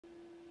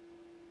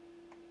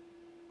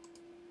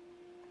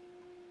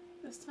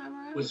this time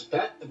around. Was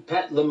Pat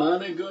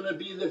LaManna going to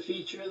be the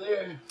feature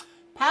there?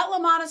 Pat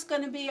LaManna is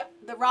going to be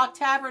the Rock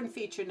Tavern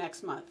feature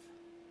next month.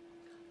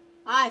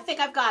 I think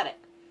I've got it.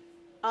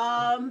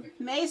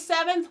 May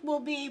 7th will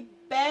be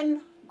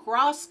Ben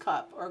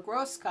Grosscup.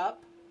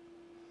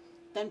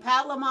 Then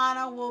Pat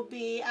LaManna will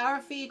be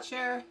our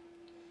feature.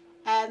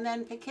 And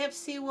then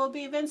Poughkeepsie will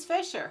be Vince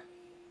Fisher.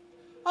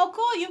 Oh,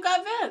 cool. You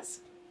got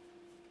Vince.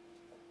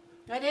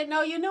 I didn't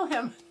know you knew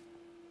him.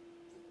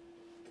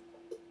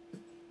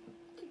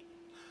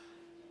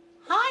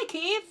 Hi,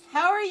 Keith.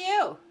 How are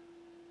you?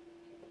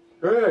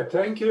 Good,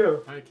 thank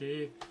you. Hi,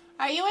 Keith.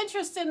 Are you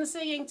interested in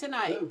singing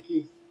tonight? Hello,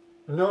 Keith.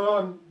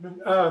 No,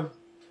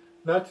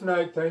 not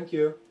tonight, thank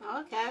you.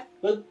 Okay.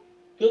 Good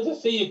to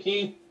see you,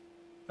 Keith.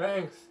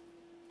 Thanks.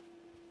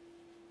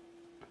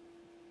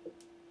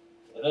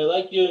 And I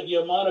like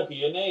your moniker,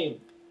 your name.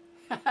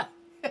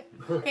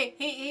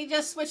 he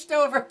just switched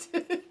over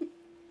to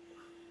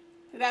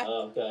that.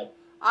 Okay.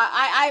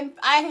 I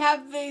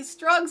have the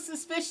strong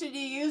suspicion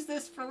you use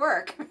this for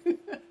work.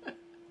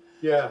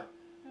 Yeah.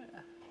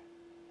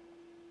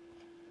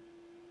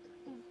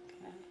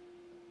 Okay.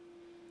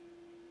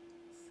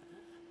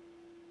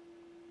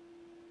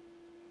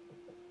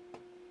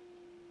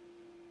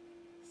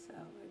 So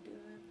we're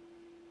doing.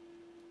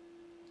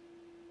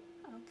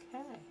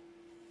 Okay.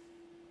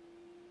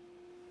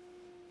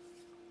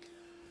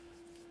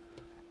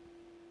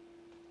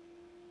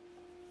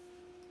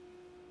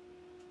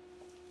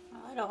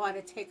 I don't want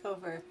to take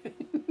over.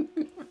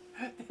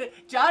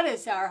 John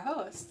is our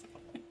host.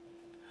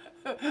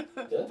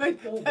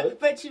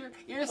 but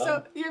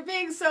you're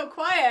being so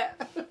quiet.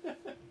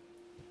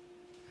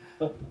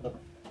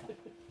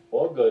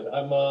 All good.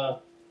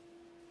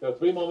 Got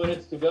 3 more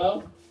minutes to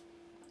go.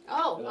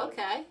 Oh,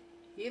 okay.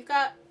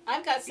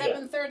 I've got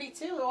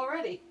 7:32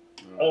 already.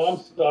 Oh,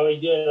 I'm sorry.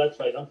 Yeah, that's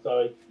right. I'm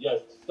sorry.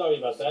 Yes, sorry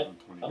about that.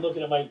 I'm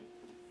looking at for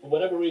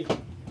whatever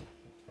reason,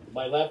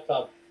 my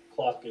laptop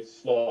clock is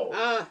slow.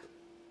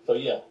 So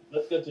yeah,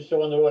 let's get the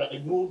show on the road. I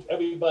moved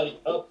everybody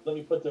up. Let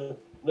me put the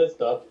list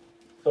up.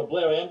 So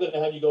Blair, I am going to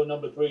have you go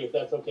number 3 if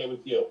that's okay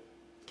with you.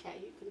 Okay,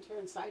 you can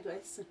turn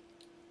sideways.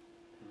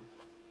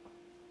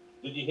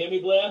 Did you hear me,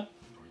 Blair?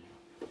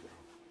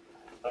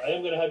 I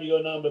am going to have you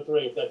go number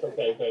 3 if that's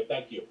okay. Okay,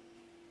 thank you.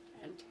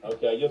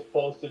 Okay, I just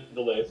posted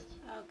the list.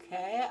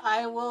 Okay,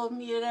 I will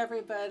mute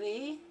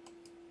everybody.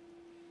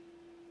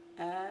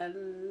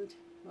 And,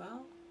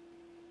 well...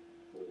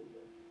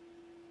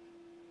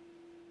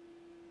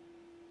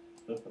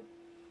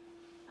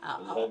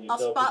 I'll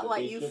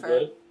spotlight you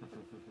first.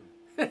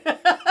 Okay,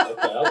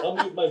 I'll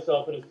mute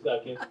myself in a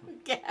second.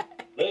 Okay.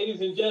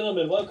 Ladies and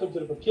gentlemen, welcome to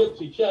the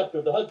Poughkeepsie chapter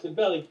of the Hudson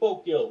Valley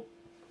Folk Guild.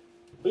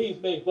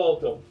 Please make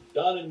welcome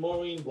John and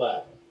Maureen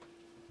Black.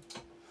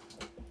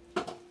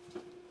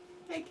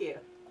 Thank you.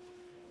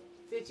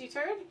 Did you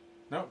turn?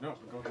 No, go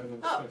ahead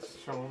and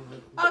show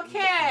them.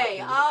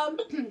 Okay.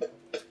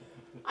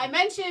 I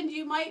mentioned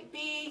you might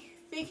be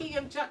thinking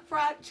of Chuck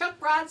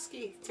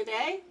Brodsky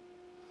today.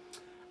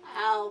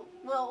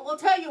 We'll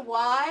tell you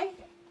why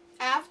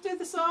after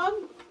the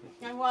song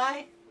and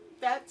why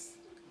that's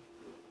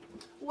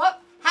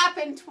what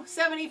happened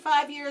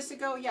 75 years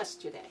ago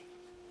yesterday.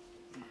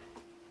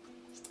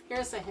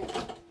 Here's a hint.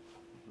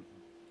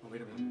 Oh,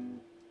 wait a minute.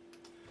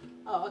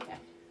 Oh, okay.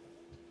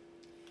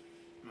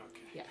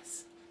 Okay.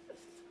 Yes.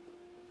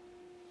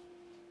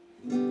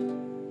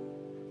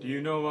 Do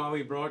you know why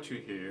we brought you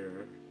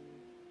here?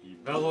 He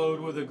bellowed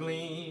with a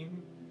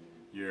gleam.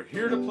 You're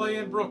here to play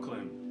in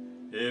Brooklyn.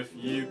 If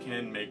you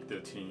can make the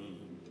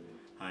team.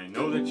 I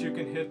know that you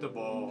can hit the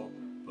ball,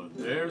 but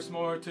there's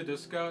more to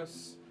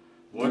discuss.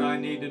 What I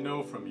need to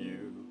know from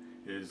you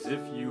is if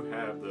you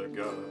have the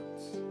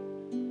guts.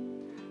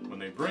 When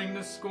they bring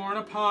the scorn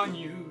upon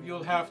you,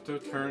 you'll have to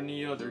turn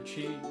the other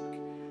cheek.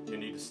 You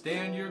need to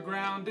stand your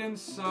ground in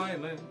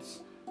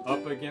silence,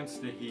 up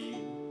against the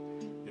heat.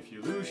 If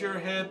you lose your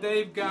head,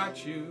 they've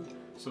got you,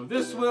 so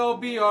this will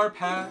be our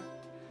pact.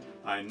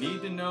 I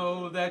need to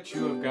know that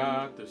you have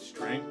got the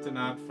strength to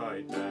not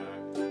fight back.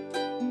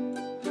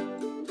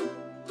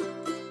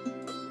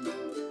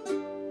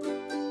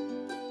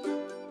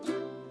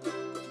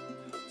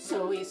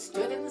 So we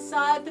stood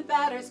inside the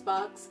batter's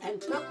box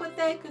and took what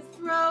they could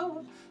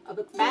throw. A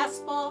big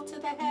fastball to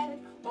the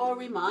head or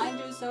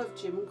reminders of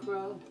Jim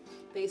Crow.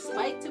 They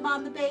spiked him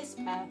on the base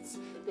paths.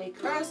 They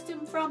cursed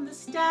him from the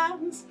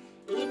stands.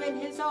 Even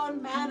his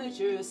own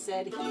manager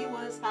said he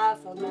was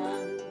half a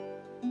man.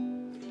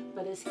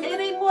 But his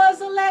hitting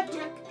was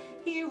electric,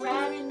 he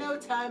ran in no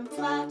time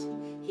flat.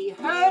 He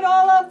heard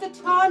all of the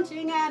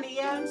taunting and he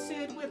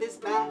answered with his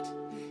bat.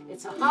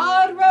 It's a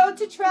hard road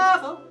to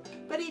travel,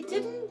 but he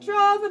didn't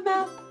draw the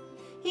map.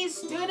 He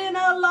stood in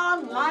a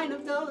long line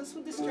of those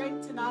with the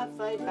strength to not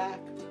fight back.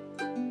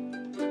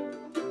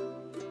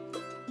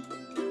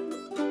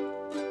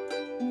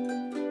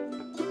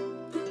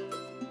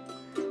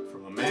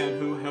 From a man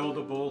who held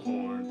a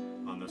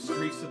bullhorn on the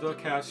streets of the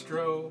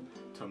Castro,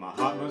 to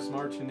Mahatma's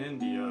March in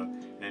India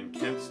and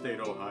Kent State,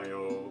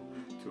 Ohio,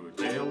 to a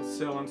jail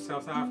cell in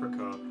South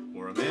Africa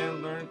where a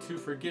man learned to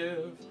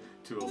forgive,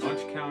 to a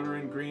lunch counter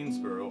in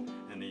Greensboro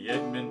and the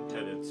Edmund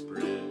Pettit's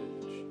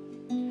Bridge,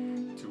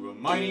 to a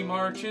mighty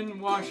march in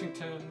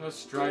Washington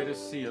astride a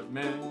sea of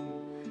men,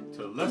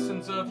 to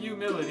lessons of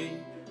humility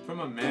from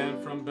a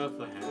man from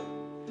Bethlehem.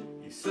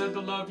 He said to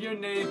love your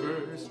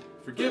neighbors,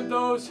 forgive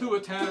those who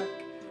attack,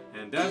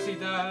 and as he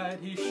died,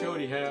 he showed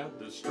he had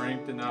the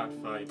strength to not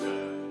fight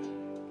back.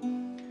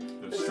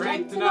 The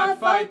strength to not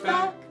fight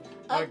back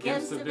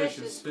against the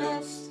vicious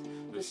fist.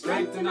 The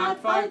strength to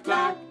not fight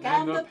back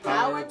and the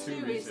power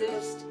to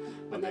resist.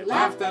 When they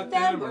laughed at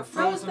them or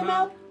froze them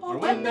out, or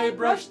when they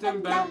brushed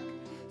them back,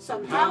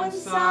 somehow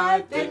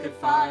inside they could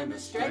find the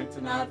strength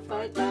to not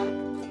fight back.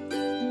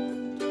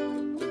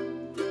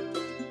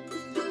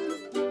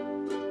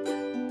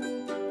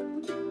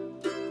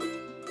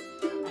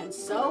 And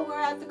so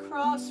we're at the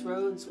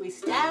crossroads, we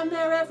stand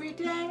there every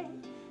day.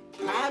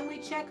 Can we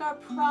check our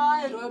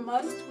pride or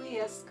must we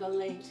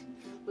escalate?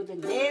 With a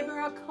neighbor,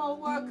 a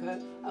co-worker,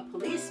 a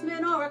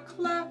policeman or a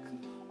clerk,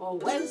 or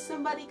when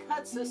somebody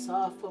cuts us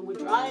off when we're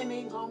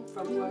driving home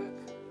from work.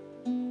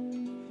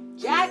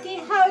 Jackie,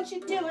 how'd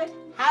you do it?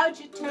 How'd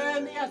you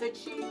turn the other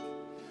cheek?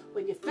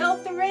 When you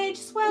felt the rage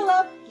swell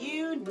up,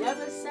 you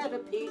never said a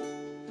peep.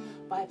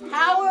 By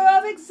power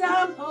of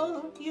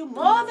example, you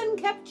more than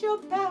kept your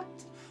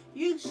pact.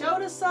 You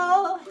showed us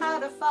all how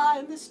to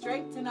find the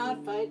strength to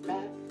not fight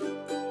back.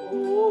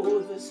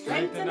 Oh, the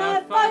strength to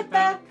not fight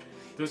back,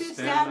 to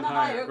stand the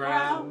higher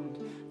ground.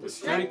 The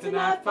strength to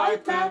not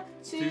fight back,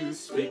 to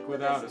speak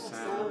without a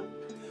sound.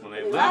 When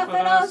they laugh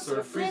at us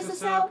or freeze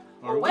us out,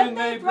 or when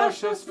they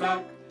brush us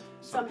back,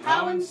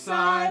 somehow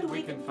inside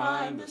we can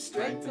find the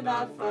strength to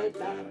not fight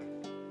back.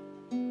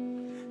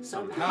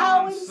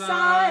 Somehow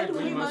inside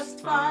we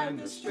must find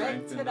the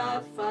strength to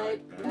not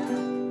fight back.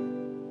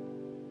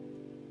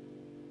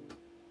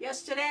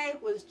 Yesterday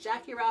was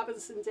Jackie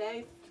Robinson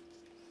Day.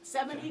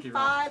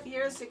 75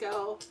 years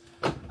ago,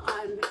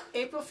 on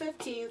April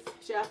 15th,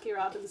 Jackie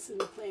Robinson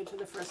played for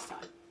the first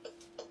time.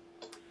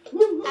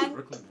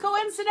 And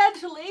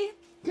coincidentally,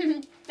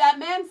 that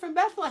man from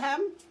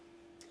Bethlehem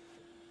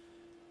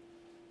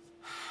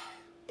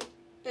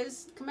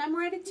is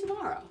commemorated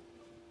tomorrow.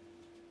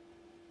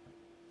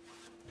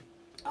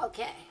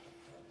 Okay.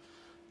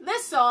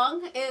 This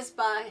song is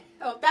by,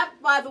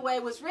 that by the way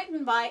was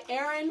written by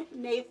Aaron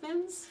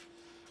Nathans,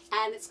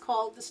 and it's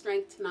called The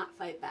Strength to Not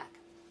Fight Back.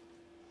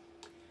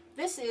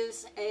 This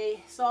is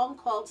a song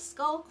called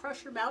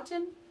Skullcrusher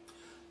Mountain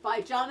by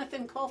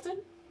Jonathan Coulton.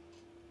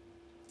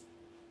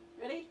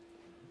 Ready?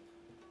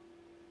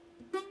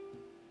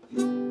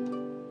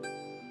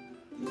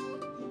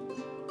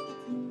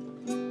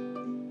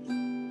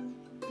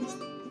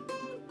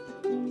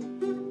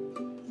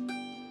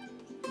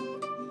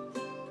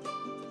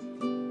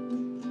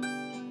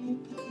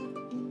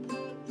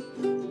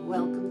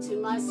 Welcome to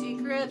my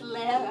secret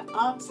lair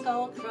on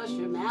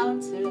Skullcrusher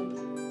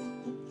Mountain.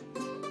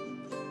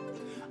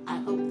 I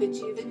hope that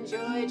you've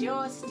enjoyed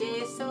your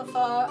stay so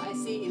far. I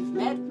see you've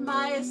met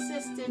my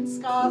assistant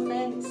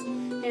Scarface.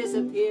 His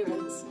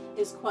appearance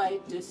is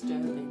quite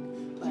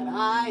disturbing, but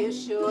I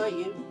assure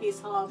you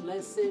he's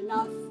harmless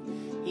enough.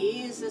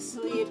 He's a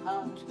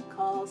sweetheart,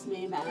 calls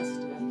me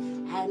master,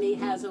 and he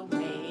has a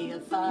way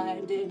of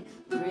finding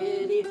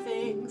pretty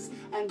things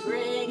and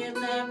bringing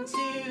them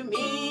to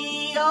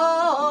me.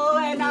 Oh,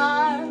 and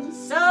I'm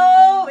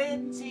so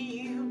into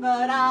you,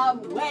 but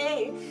I'm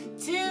way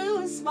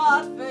too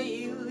smart for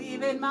you.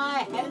 Even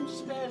my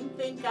henchmen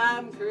think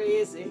I'm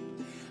crazy.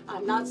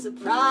 I'm not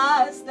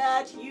surprised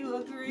that you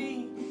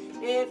agree.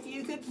 If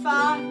you could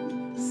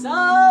find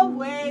some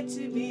way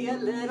to be a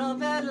little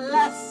bit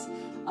less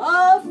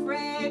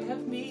afraid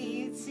of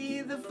me, you'd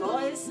see the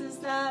voices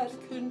that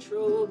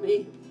control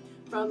me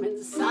from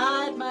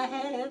inside my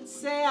head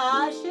say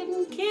I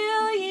shouldn't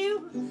kill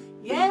you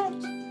yet.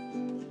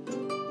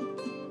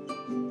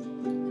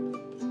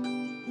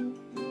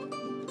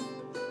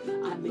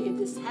 I made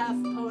this half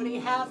pony,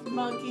 half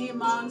monkey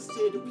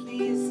monster to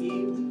please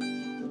you,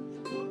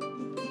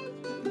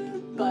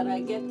 but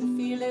I get the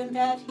feeling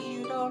that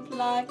you don't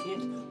like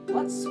it.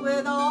 What's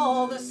with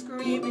all the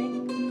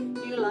screaming?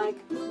 You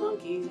like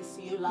monkeys,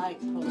 you like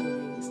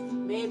ponies.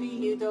 Maybe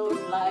you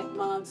don't like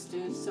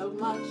monsters so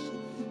much.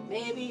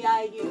 Maybe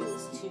I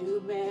use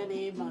too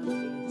many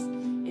monkeys.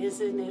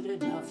 Isn't it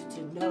enough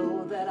to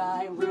know that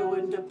I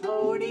ruined a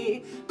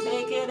pony?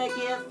 Make it a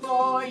gift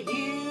for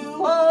you.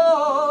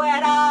 Oh,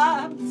 and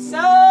I'm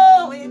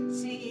so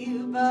into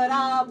you, but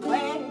I'm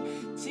way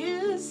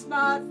too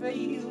smart for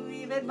you.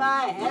 Even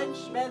my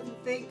henchmen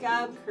think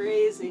I'm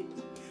crazy.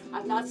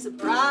 I'm not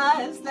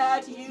surprised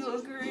that you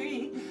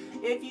agree.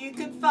 If you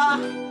could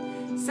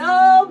find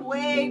some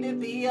way to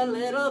be a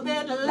little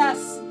bit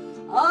less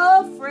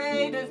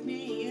afraid of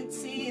me, you'd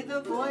see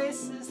the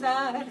voices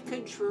that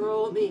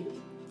control me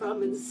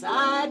from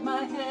inside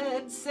my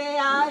head say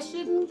I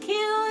shouldn't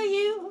kill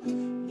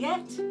you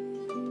yet.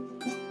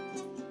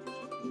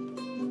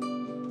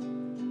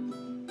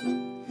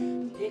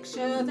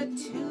 Picture the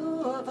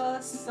two of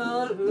us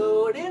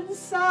alone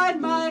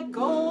inside my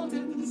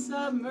golden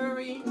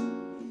submarine.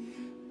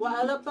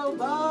 while up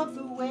above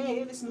the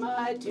waves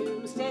my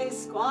doomsday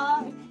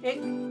squad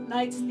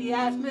ignites the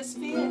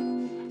atmosphere.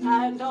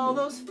 And all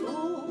those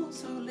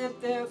fools who live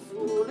their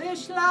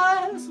foolish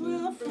lives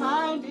will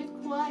find it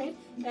quite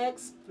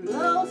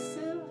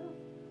explosive.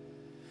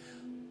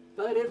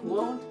 But it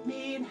won't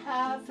mean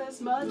half as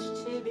much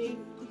to me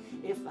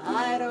if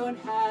I don't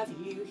have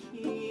you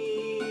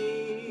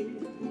here.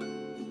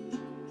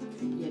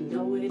 You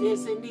know it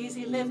isn't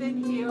easy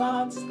living here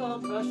on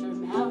Skullcrusher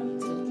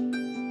Mountain.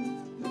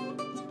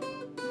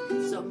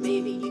 So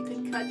maybe you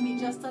could cut me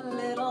just a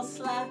little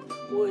slack.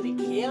 Would it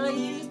kill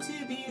you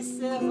to be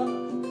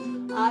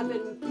civil? I've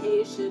been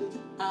patient,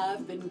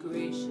 I've been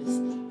gracious,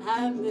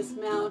 and this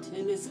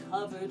mountain is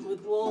covered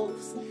with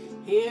wolves.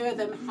 Hear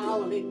them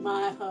howling,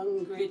 my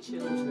hungry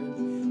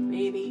children.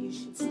 Maybe you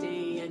should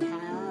stay and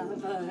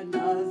have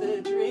another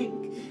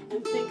drink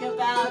and think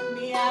about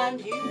me and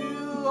you.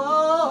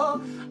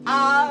 Oh,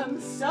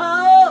 I'm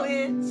so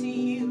into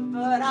you,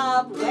 but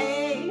I'm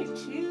way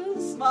too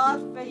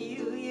smart for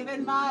you.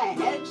 Even my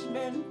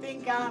henchmen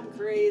think I'm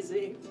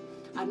crazy.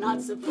 I'm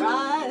not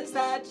surprised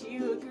that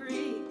you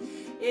agree.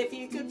 If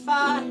you could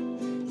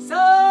find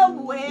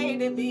some way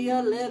to be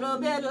a little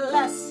bit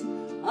less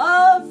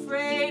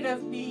afraid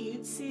of me,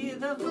 you'd see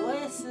the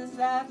voices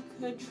that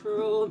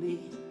control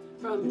me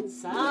from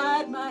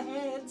inside my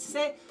head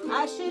say,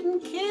 I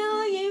shouldn't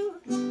kill you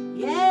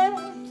yet.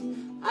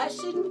 I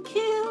shouldn't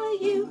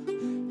kill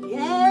you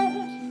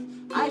yet.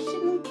 I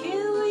shouldn't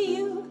kill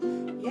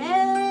you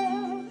yet.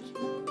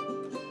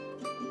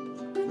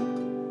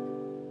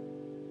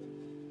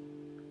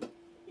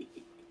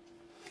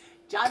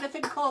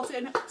 Jonathan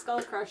Coulton,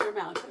 Skullcrusher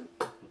Mountain.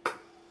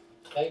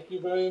 Thank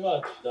you very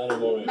much, Donna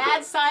Maureen.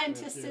 Mad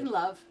scientist in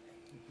love.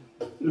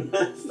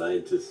 Mad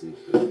scientist in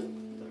love.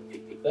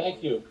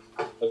 Thank you.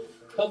 A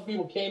couple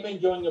people came in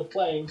during the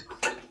playing.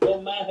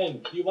 Well,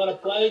 Mahan, do you want to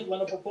play? Do you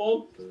want to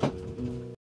perform?